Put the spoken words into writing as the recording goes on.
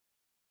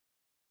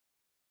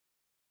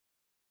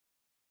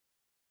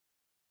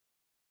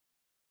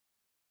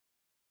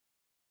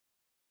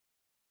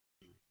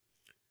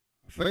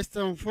First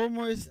and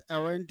foremost, I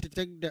want to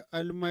thank the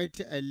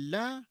Almighty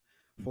Allah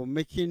for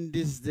making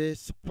this day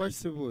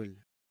possible.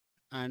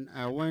 And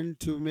I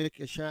want to make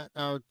a shout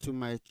out to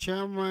my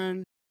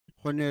chairman,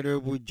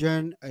 Honorable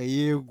John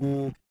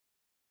Ayegu,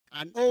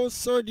 and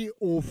also the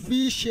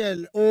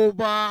official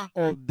Oba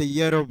of the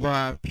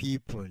Yoruba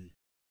people,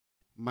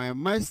 my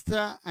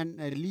master and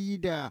a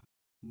leader,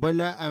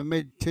 Bola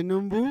Ahmed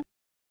Tinubu,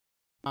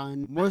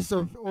 and most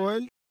of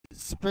all,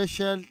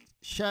 special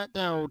shout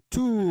out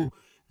to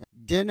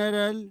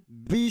General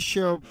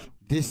Bishop,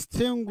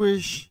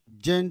 distinguished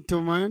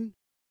gentleman,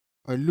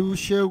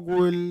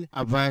 Olusegun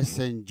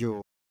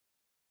Obasanjo.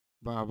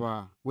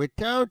 Baba,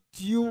 without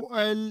you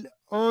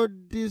all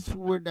this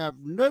would have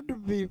not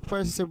been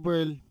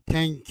possible.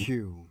 Thank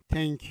you.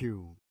 Thank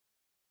you.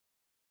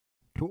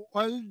 To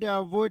all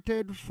that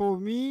voted for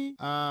me,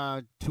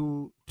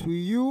 to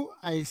you,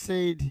 I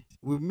said,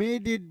 we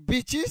made it,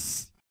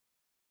 bitches.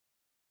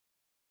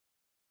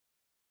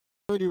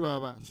 Sorry,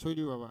 Baba.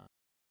 Sorry, Baba.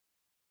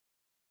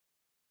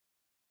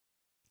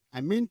 I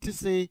mean to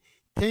say,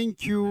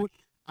 thank you.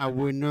 I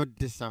will not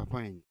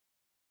disappoint.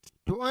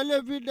 To all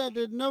of you that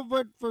did not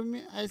vote for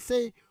me, I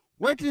say,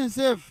 what is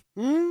safe?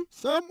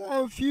 Some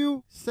of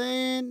you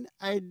saying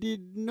I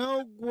did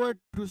not go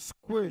to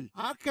school.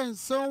 How can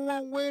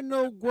someone when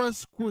no go to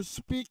school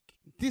speak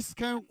this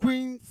kind of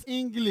Queen's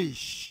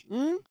English?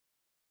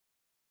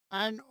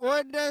 And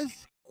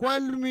others call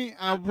me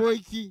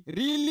Aboki.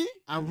 Really?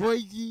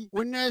 Aboki?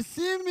 When I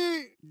see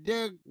me,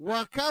 they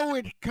waka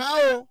with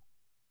cow.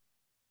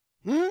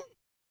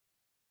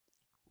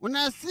 When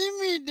I see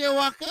me, they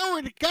waka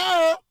with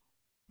cow.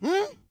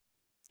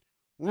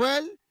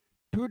 Well,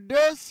 to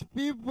those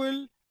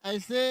people, I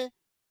say,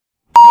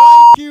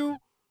 fuck you,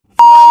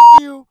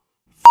 fuck you,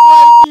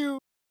 fuck you.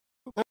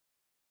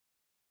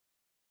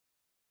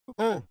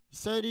 Oh,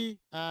 sorry,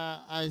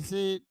 I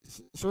said,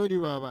 sorry,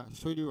 Baba,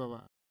 sorry,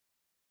 Baba.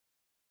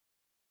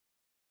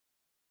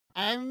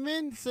 I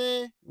mean,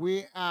 say,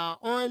 we are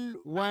all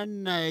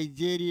one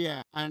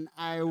Nigeria, and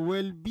I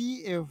will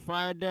be a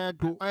father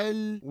to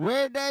all,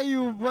 whether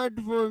you vote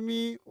for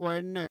me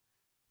or not.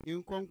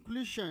 In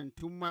conclusion,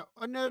 to my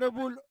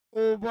honorable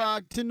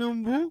Oba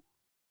Tinubu,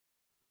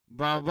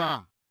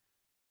 Baba,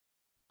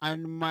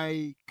 and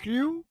my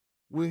crew,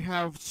 we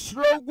have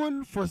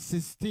struggled for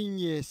 16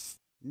 years.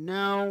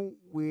 Now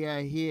we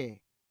are here.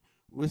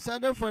 We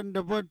started from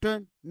the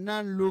bottom,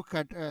 now look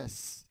at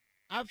us.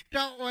 After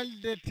all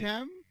the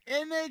time,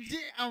 energy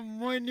and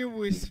money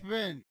we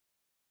spent,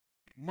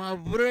 my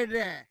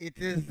brother, it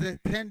is the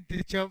time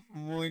to chop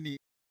money.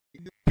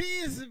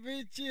 Peace,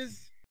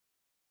 bitches.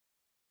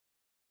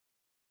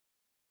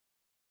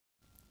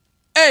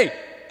 Hey,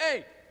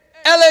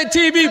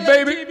 LATV,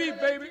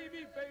 baby.